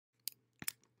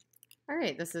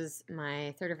Alright, this is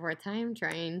my third or fourth time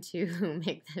trying to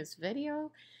make this video.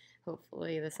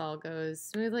 Hopefully this all goes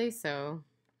smoothly so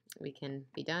we can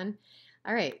be done.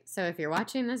 Alright, so if you're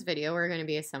watching this video, we're going to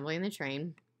be assembling the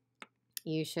train.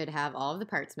 You should have all of the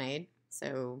parts made,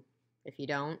 so if you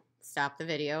don't, stop the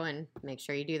video and make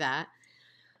sure you do that.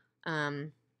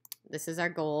 This is our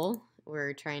goal.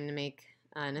 We're trying to make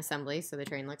an assembly so the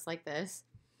train looks like this.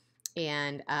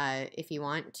 And if you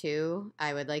want to,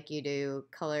 I would like you to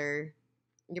color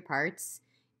your parts.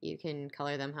 You can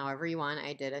color them however you want.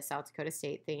 I did a South Dakota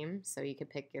State theme, so you could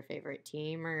pick your favorite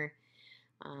team or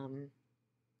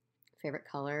favorite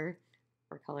color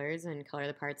or colors and color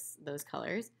the parts those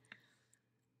colors.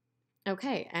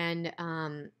 Okay, and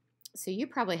so you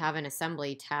probably have an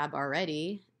assembly tab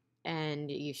already,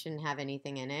 and you shouldn't have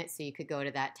anything in it, so you could go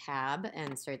to that tab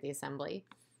and start the assembly.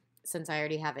 Since I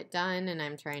already have it done and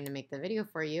I'm trying to make the video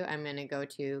for you, I'm going to go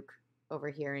to over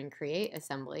here and create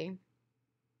assembly.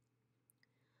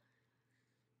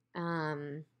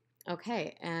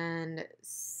 Okay, and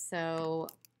so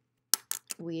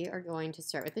we are going to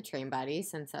start with the train body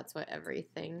since that's what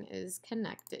everything is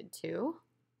connected to.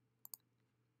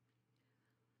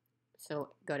 So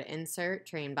go to Insert,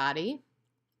 Train Body,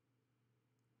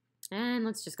 and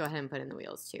let's just go ahead and put in the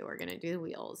wheels too. We're going to do the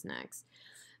wheels next.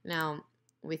 Now,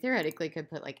 we theoretically could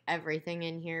put like everything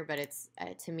in here, but it's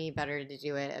to me better to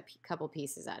do it a couple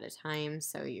pieces at a time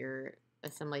so your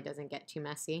assembly doesn't get too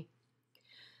messy.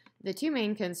 The two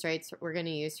main constraints we're going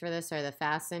to use for this are the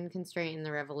fasten constraint and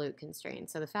the revolute constraint.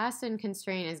 So the fasten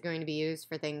constraint is going to be used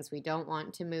for things we don't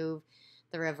want to move.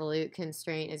 The revolute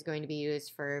constraint is going to be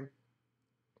used for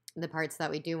the parts that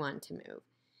we do want to move.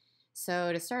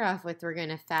 So to start off with, we're going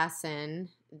to fasten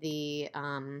the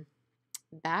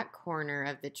back corner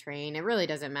of the train. It really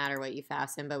doesn't matter what you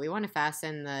fasten, but we want to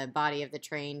fasten the body of the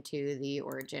train to the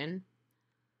origin.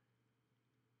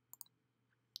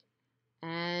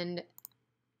 And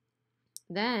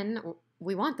then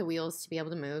we want the wheels to be able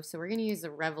to move, so we're going to use the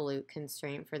revolute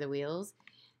constraint for the wheels.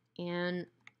 And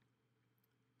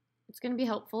it's going to be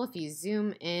helpful if you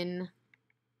zoom in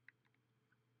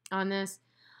on this.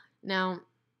 Now,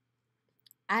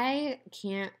 I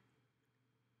can't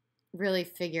really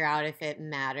figure out if it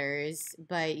matters,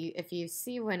 but if you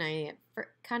see when I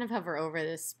kind of hover over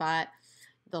this spot,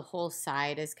 the whole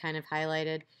side is kind of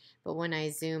highlighted, but when I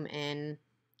zoom in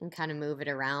and kind of move it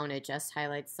around, it just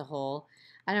highlights the whole.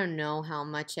 I don't know how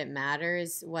much it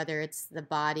matters, whether it's the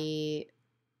body,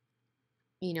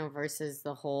 versus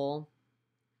the whole.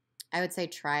 I would say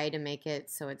try to make it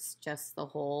so it's just the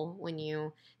whole when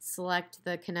you select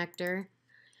the connector.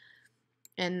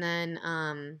 And then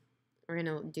we're going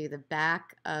to do the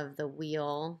back of the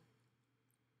wheel.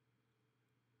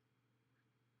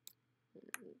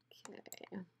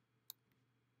 Okay.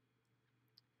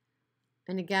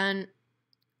 And again,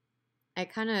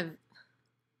 it kind of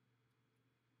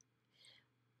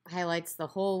highlights the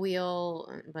whole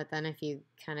wheel, but then if you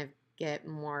kind of get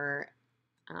more,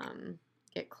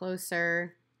 get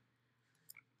closer,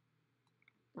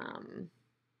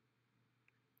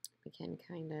 we can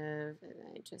kind of,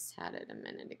 I just had it a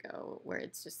minute ago where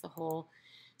it's just the whole,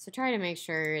 so try to make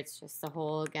sure it's just the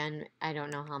whole. Again, I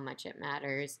don't know how much it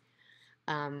matters.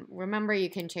 Remember, you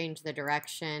can change the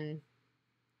direction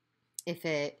if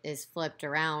it is flipped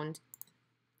around,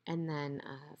 and then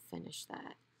finish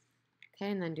that.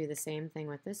 Okay, and then do the same thing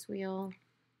with this wheel.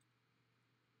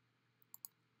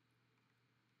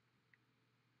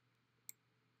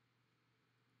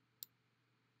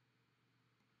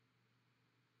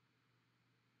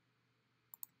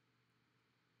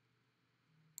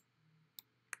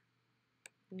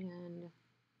 And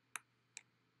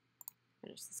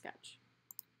finish the sketch.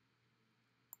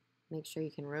 Make sure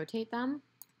you can rotate them.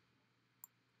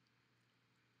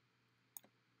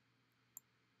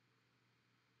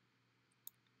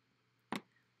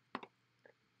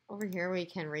 Over here we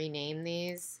can rename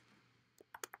these.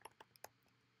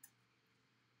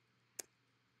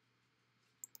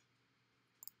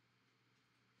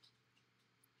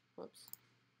 Whoops.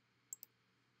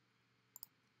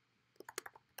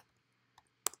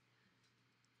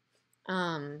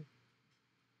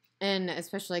 And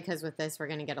especially because with this we're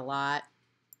going to get a lot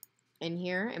in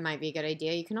here, it might be a good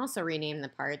idea. You can also rename the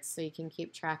parts so you can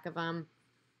keep track of them.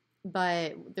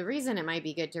 But the reason it might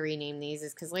be good to rename these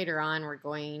is because later on we're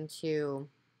going to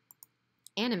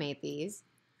animate these.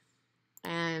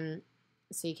 And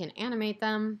so you can animate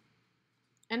them,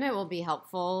 and it will be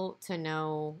helpful to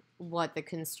know what the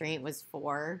constraint was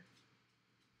for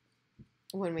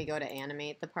when we go to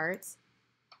animate the parts.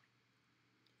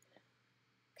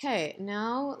 Okay,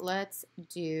 now let's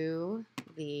do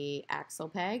the axle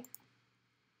peg.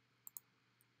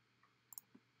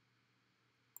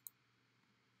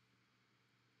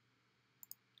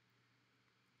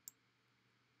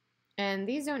 And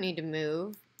these don't need to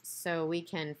move, so we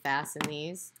can fasten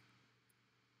these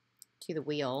to the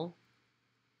wheel.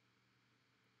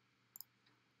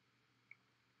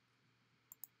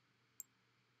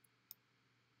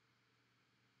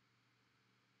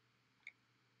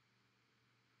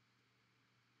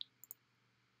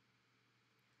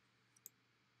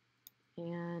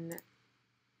 And,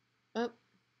 oh,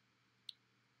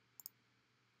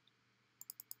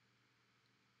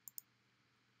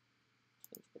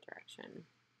 change the direction.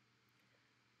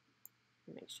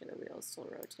 Make sure the wheels still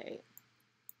rotate.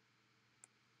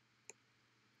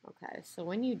 Okay, so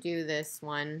when you do this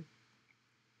one,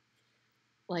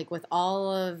 like with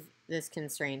all of this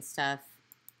constraint stuff,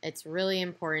 it's really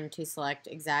important to select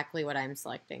exactly what I'm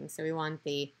selecting. So we want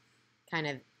the kind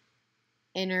of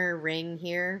inner ring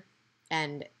here,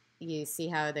 and you see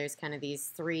how there's kind of these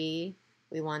three.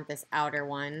 We want this outer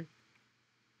one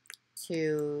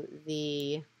to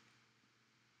the,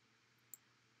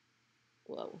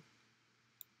 whoa.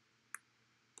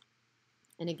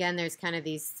 And again, there's kind of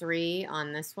these three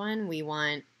on this one. We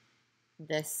want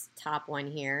this top one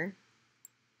here.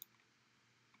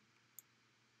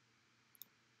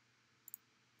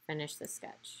 Finish the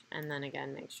sketch. And then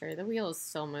again, make sure the wheels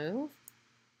still move.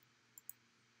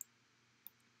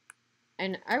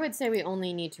 And I would say we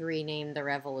only need to rename the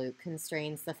revolute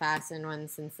constraints, the fasten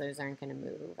ones, since those aren't going to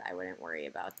move. I wouldn't worry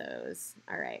about those.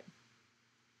 All right.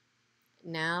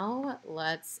 Now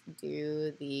let's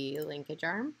do the linkage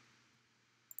arm.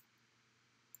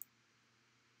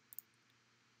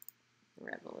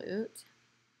 Revolute.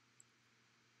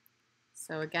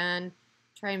 So again,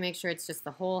 try and make sure it's just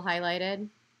the whole highlighted.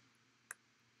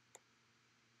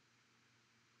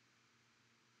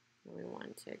 We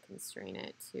want to constrain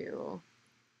it to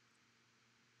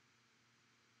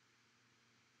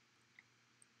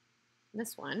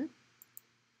this one.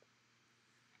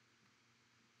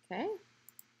 Okay.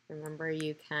 Remember,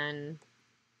 you can,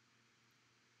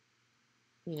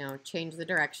 change the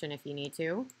direction if you need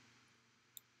to.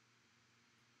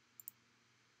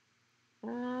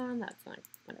 That's not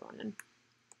what I wanted.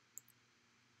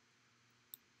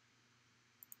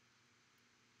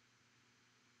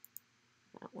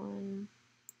 That one.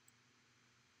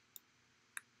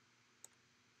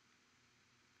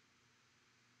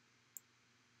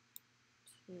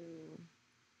 Two.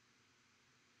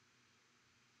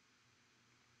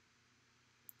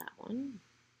 That one.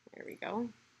 There we go.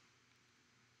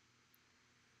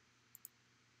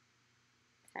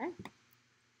 Okay.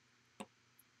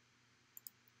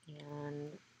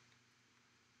 And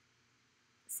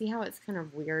see how it's kind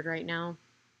of weird right now?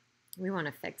 We want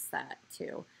to fix that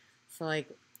too. So like,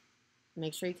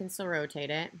 make sure you can still rotate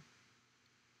it.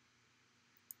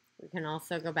 We can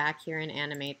also go back here and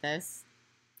animate this.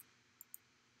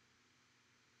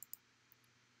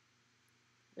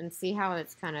 And see how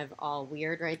it's kind of all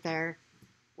weird right there?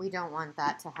 We don't want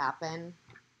that to happen.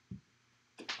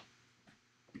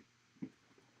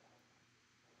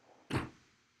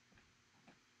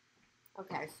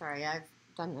 Okay, sorry, I've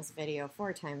done this video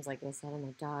 4 times, like I said, and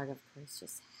my dog, of course,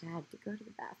 just had to go to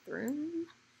the bathroom.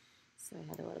 So I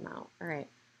had to let him out. All right.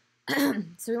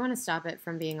 So we want to stop it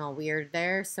from being all weird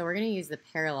there. So we're going to use the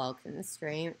parallel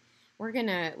constraint.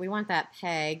 We want that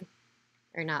peg,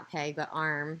 or not peg, but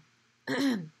arm,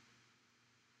 to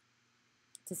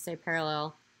stay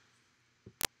parallel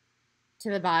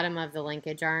to the bottom of the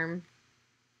linkage arm.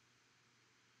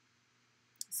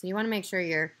 So you want to make sure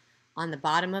you're on the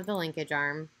bottom of the linkage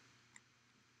arm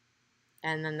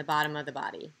and then the bottom of the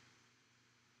body.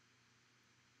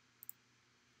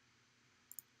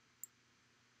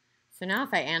 So now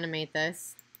if I animate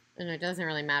this, and it doesn't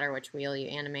really matter which wheel you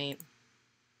animate,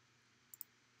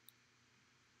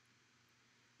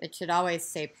 it should always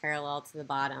stay parallel to the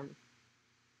bottom.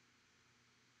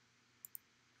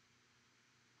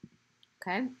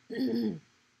 Okay,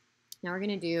 now we're going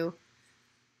to do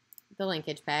the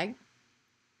linkage peg.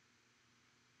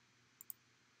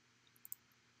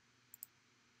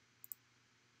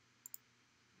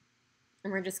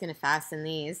 And we're just going to fasten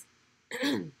these.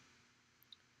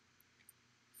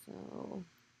 So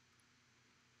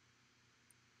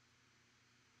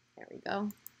there we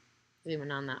go. Zoom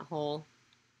in on that hole.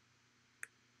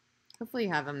 Hopefully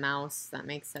you have a mouse that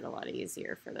makes it a lot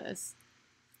easier for this.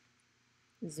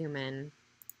 Zoom in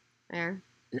there.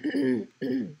 Okay.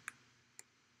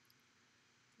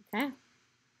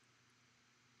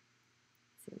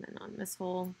 Zoom in on this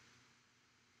hole.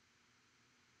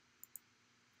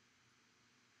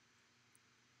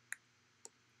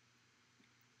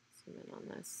 Zoom in on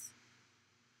this.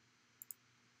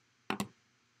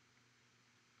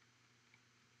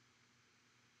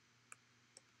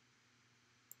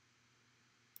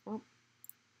 Oh,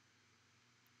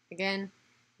 Again,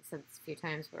 I said this a few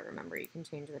times, but remember you can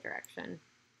change the direction.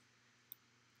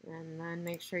 And then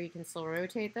make sure you can still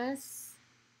rotate this.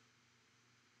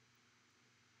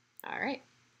 All right.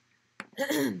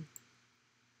 Now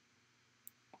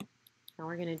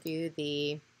we're going to do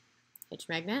the hitch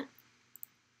magnet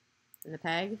and the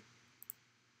peg.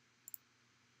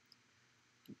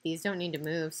 These don't need to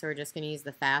move, so we're just going to use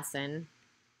the fasten.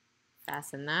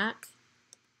 Fasten that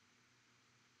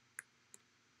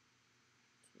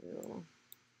to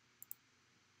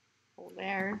hold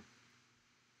there.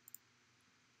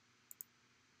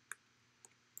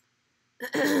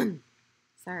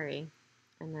 Sorry.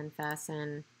 And then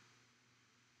fasten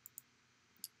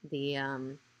the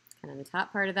kind of the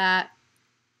top part of that.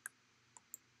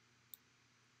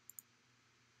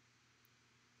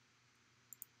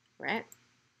 Right.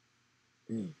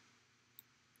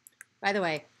 By the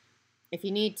way, if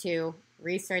you need to,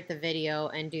 restart the video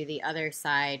and do the other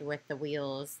side with the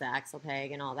wheels, the axle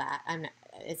peg, and all that.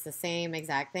 It's the same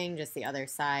exact thing, just the other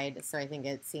side. So I think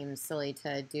it seems silly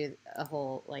to do a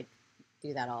whole, like,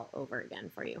 do that all over again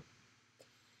for you.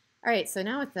 All right, so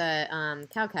now with the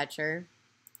cow catcher,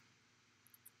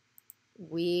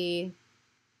 whoa.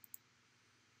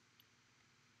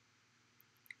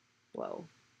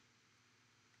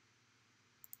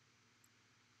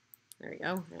 There we go.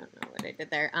 I don't know what I did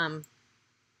there.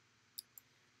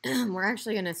 We're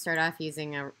actually going to start off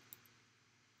using a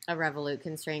revolute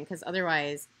constraint because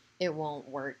otherwise it won't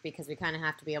work because we kind of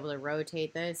have to be able to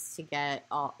rotate this to get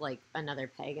all like another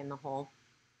peg in the hole.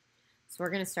 So we're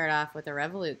going to start off with a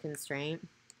revolute constraint,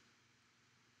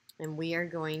 and we are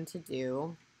going to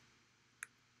do,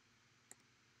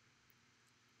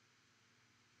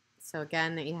 so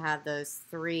again that you have those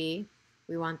three,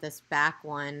 we want this back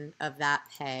one of that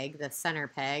peg, the center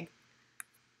peg,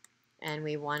 and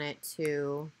we want it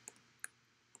to,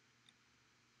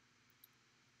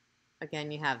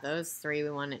 again, you have those three,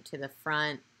 we want it to the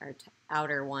front or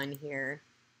outer one here.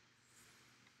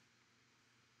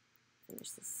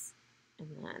 Finish this, and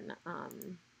then,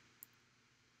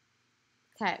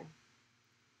 okay.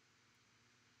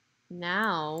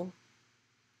 Now,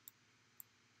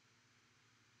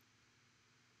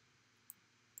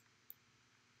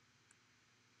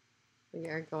 we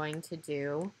are going to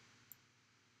do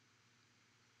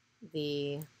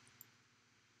the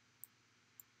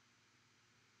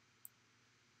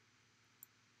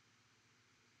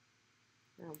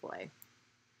oh boy.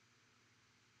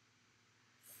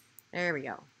 There we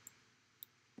go.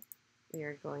 We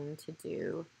are going to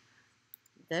do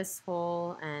this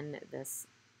hole and this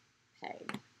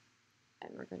peg.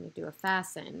 And we're going to do a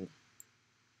fastened.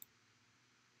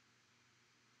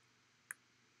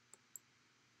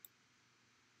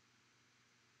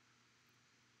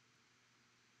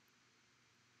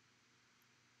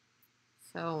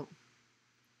 So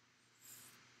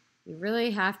you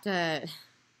really have to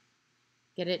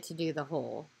get it to do the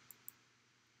hole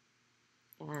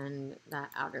and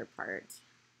that outer part.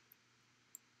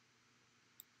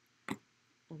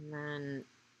 And then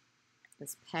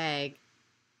this peg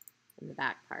in the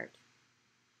back part.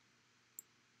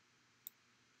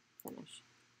 Finish.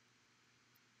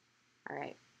 All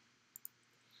right.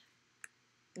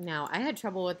 Now, I had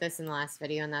trouble with this in the last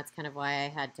video, and that's kind of why I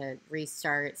had to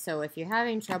restart. So if you're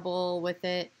having trouble with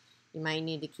it, you might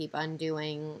need to keep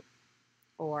undoing,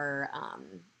 or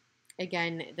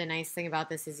again, the nice thing about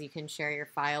this is you can share your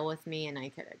file with me, and I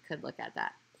could look at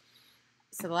that.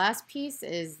 So the last piece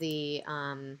is the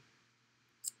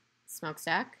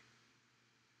smokestack.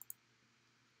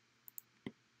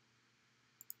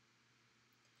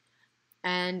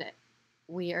 And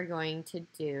we are going to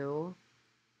do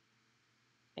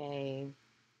a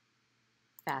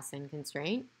fasten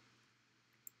constraint.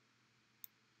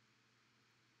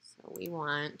 So we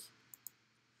want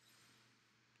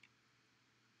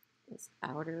this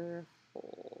outer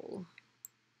hole.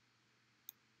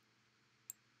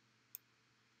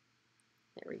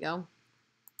 There we go.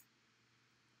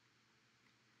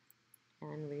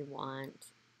 And we want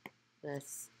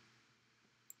this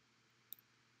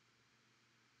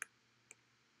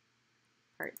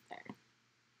part there.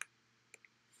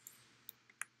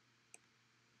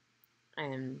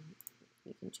 And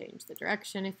you can change the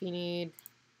direction if you need.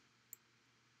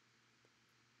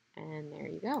 And there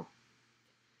you go.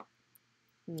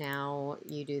 Now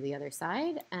you do the other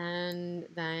side, and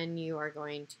then you are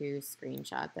going to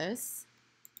screenshot this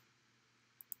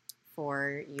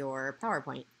for your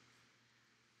PowerPoint.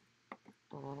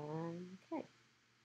 Okay.